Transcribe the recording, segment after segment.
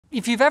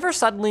If you've ever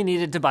suddenly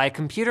needed to buy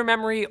computer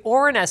memory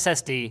or an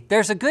SSD,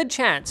 there's a good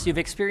chance you've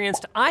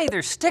experienced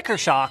either sticker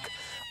shock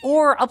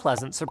or a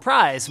pleasant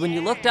surprise when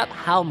you looked up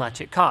how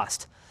much it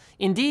cost.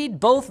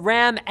 Indeed, both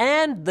RAM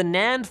and the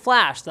NAND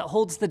flash that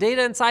holds the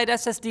data inside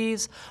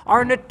SSDs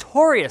are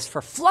notorious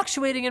for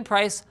fluctuating in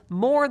price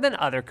more than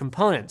other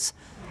components.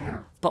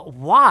 But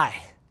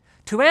why?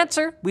 To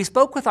answer, we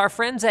spoke with our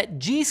friends at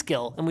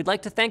G.Skill, and we'd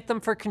like to thank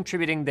them for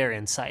contributing their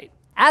insight.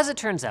 As it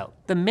turns out,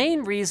 the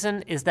main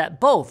reason is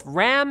that both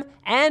RAM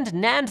and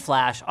NAND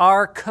flash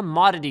are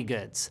commodity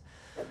goods.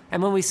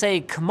 And when we say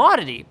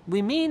commodity,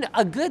 we mean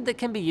a good that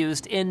can be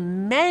used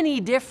in many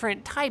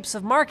different types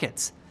of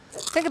markets.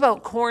 Think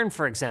about corn,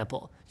 for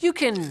example. You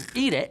can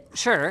eat it,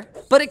 sure,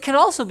 but it can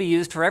also be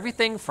used for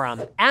everything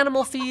from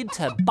animal feed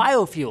to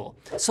biofuel.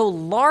 So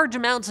large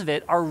amounts of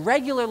it are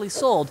regularly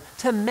sold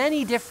to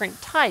many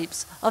different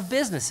types of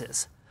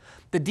businesses.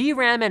 The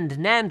DRAM and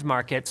NAND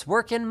markets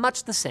work in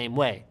much the same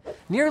way.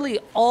 Nearly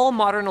all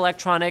modern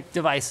electronic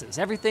devices,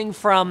 everything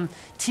from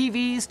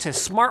TVs to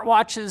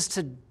smartwatches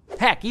to,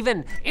 heck,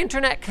 even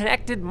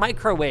internet-connected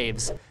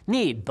microwaves,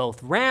 need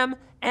both RAM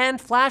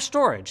and flash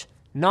storage,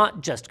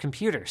 not just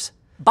computers.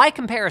 By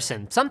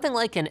comparison, something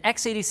like an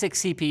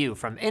x86 CPU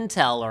from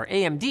Intel or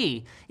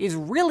AMD is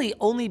really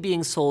only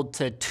being sold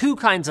to two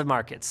kinds of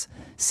markets: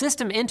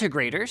 system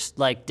integrators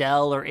like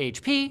Dell or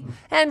HP,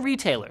 and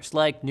retailers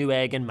like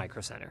Newegg and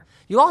Micro Center.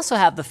 You also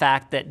have the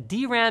fact that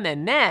DRAM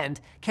and NAND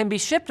can be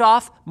shipped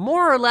off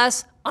more or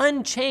less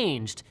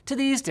unchanged to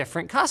these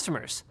different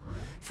customers.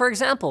 For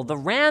example, the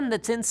RAM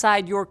that's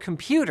inside your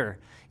computer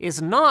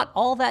is not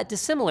all that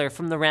dissimilar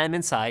from the RAM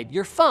inside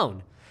your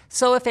phone.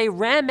 So if a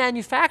RAM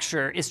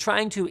manufacturer is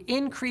trying to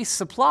increase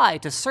supply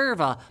to serve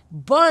a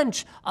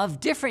bunch of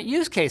different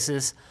use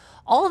cases,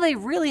 all they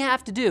really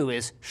have to do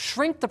is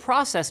shrink the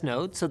process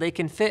node so they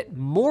can fit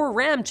more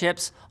RAM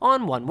chips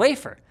on one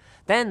wafer.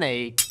 Then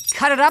they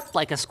cut it up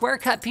like a square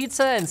cut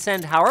pizza and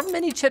send however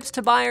many chips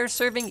to buyers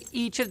serving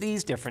each of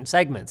these different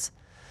segments.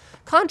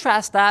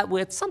 Contrast that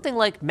with something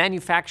like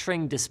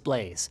manufacturing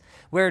displays,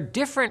 where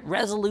different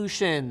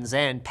resolutions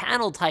and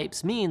panel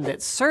types mean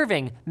that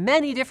serving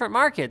many different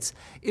markets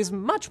is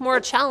much more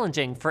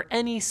challenging for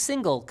any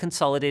single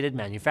consolidated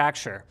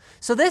manufacturer.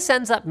 So this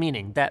ends up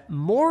meaning that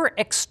more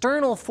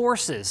external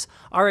forces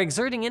are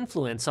exerting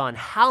influence on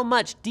how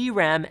much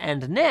DRAM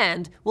and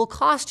NAND will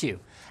cost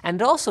you.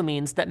 And it also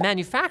means that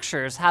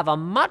manufacturers have a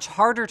much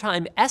harder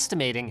time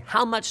estimating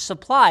how much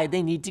supply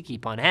they need to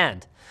keep on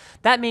hand.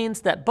 That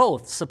means that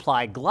both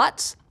supply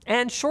gluts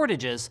and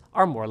shortages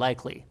are more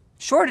likely.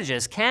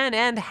 Shortages can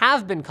and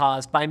have been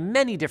caused by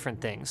many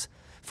different things.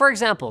 For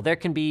example, there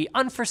can be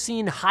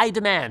unforeseen high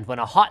demand when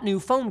a hot new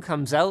phone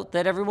comes out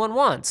that everyone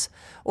wants,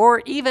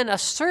 or even a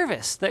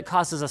service that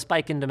causes a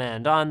spike in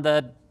demand on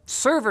the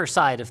server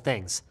side of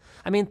things.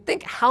 I mean,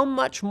 think how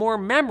much more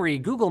memory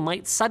Google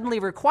might suddenly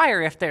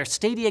require if their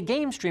Stadia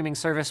game streaming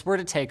service were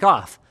to take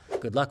off.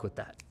 Good luck with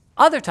that.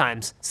 Other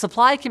times,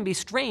 supply can be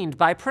strained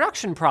by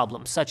production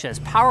problems, such as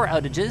power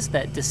outages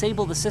that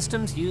disable the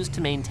systems used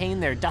to maintain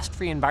their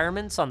dust-free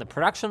environments on the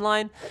production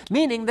line,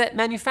 meaning that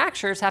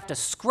manufacturers have to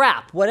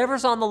scrap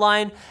whatever's on the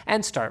line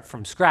and start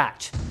from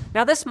scratch.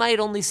 Now, this might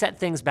only set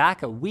things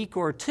back a week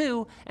or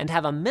two and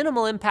have a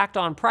minimal impact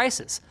on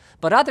prices,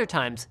 but other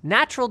times,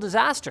 natural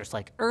disasters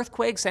like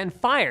earthquakes and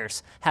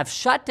fires have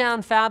shut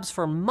down fabs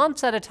for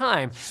months at a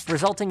time,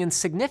 resulting in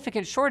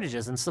significant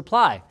shortages in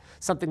supply,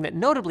 something that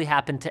notably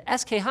happened to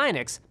SK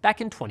Hynix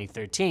back in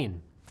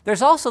 2013.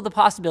 There's also the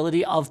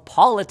possibility of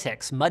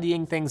politics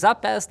muddying things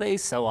up, as they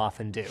so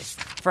often do.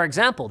 For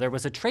example, there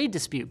was a trade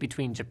dispute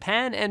between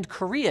Japan and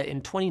Korea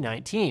in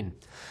 2019.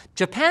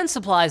 Japan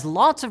supplies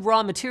lots of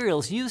raw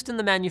materials used in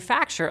the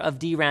manufacture of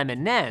DRAM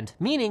and NAND,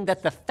 meaning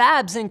that the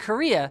fabs in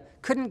Korea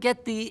couldn't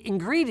get the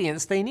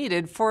ingredients they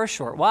needed for a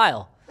short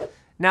while.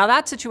 Now,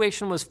 that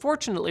situation was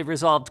fortunately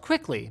resolved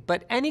quickly,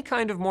 but any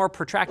kind of more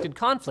protracted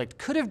conflict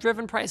could have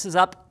driven prices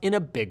up in a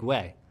big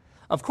way.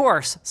 Of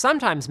course,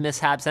 sometimes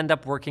mishaps end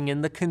up working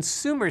in the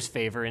consumer's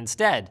favor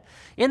instead.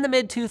 In the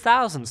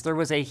mid-2000s, there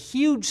was a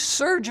huge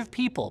surge of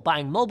people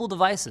buying mobile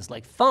devices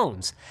like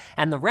phones,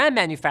 and the RAM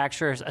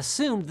manufacturers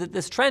assumed that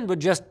this trend would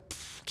just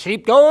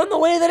keep going the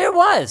way that it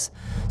was.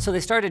 So they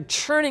started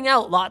churning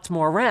out lots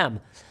more RAM.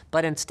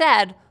 But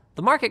instead,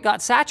 the market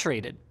got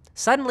saturated.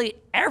 Suddenly,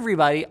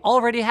 everybody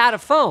already had a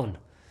phone,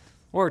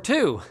 or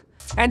two.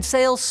 And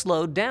sales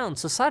slowed down,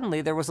 so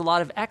suddenly there was a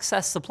lot of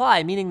excess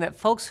supply, meaning that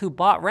folks who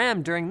bought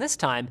RAM during this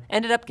time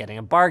ended up getting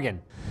a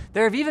bargain.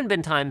 There have even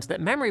been times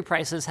that memory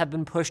prices have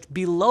been pushed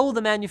below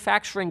the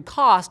manufacturing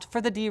cost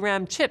for the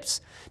DRAM chips,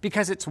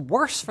 because it's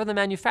worse for the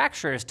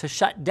manufacturers to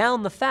shut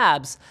down the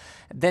fabs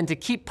than to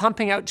keep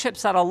pumping out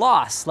chips at a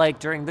loss, like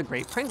during the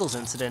Great Pringles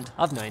incident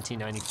of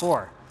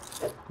 1994,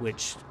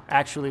 which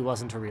actually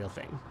wasn't a real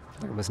thing.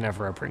 There was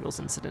never a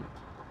Pringles incident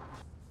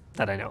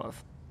that I know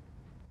of.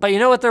 But you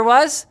know what there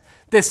was?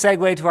 This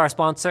segue to our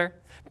sponsor?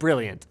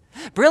 Brilliant.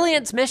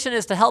 Brilliant's mission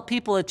is to help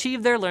people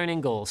achieve their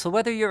learning goals. So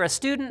whether you're a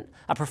student,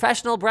 a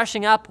professional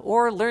brushing up,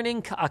 or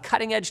learning a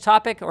cutting-edge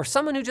topic, or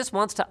someone who just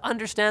wants to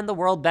understand the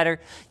world better,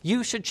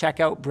 you should check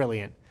out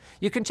Brilliant.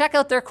 You can check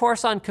out their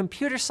course on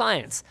computer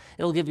science.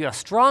 It'll give you a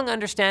strong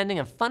understanding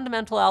of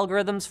fundamental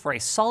algorithms for a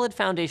solid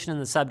foundation in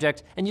the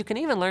subject, and you can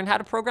even learn how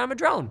to program a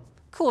drone.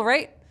 Cool,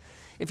 right?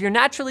 If you're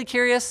naturally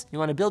curious, you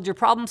want to build your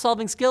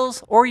problem-solving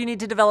skills, or you need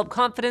to develop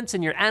confidence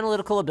in your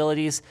analytical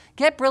abilities,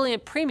 get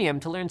Brilliant Premium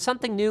to learn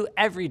something new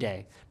every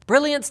day.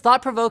 Brilliant's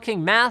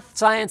thought-provoking math,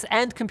 science,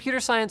 and computer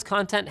science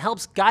content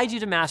helps guide you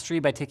to mastery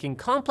by taking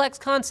complex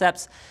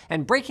concepts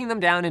and breaking them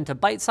down into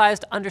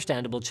bite-sized,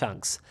 understandable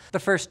chunks. The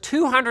first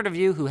 200 of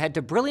you who head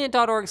to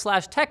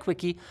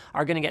brilliant.org/techwiki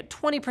are going to get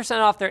 20%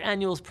 off their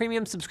annual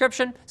premium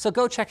subscription, so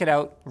go check it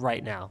out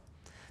right now.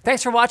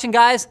 Thanks for watching,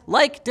 guys.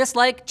 Like,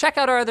 dislike, check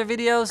out our other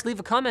videos, leave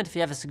a comment if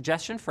you have a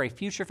suggestion for a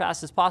future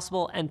Fast as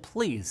Possible, and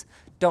please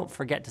don't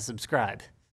forget to subscribe.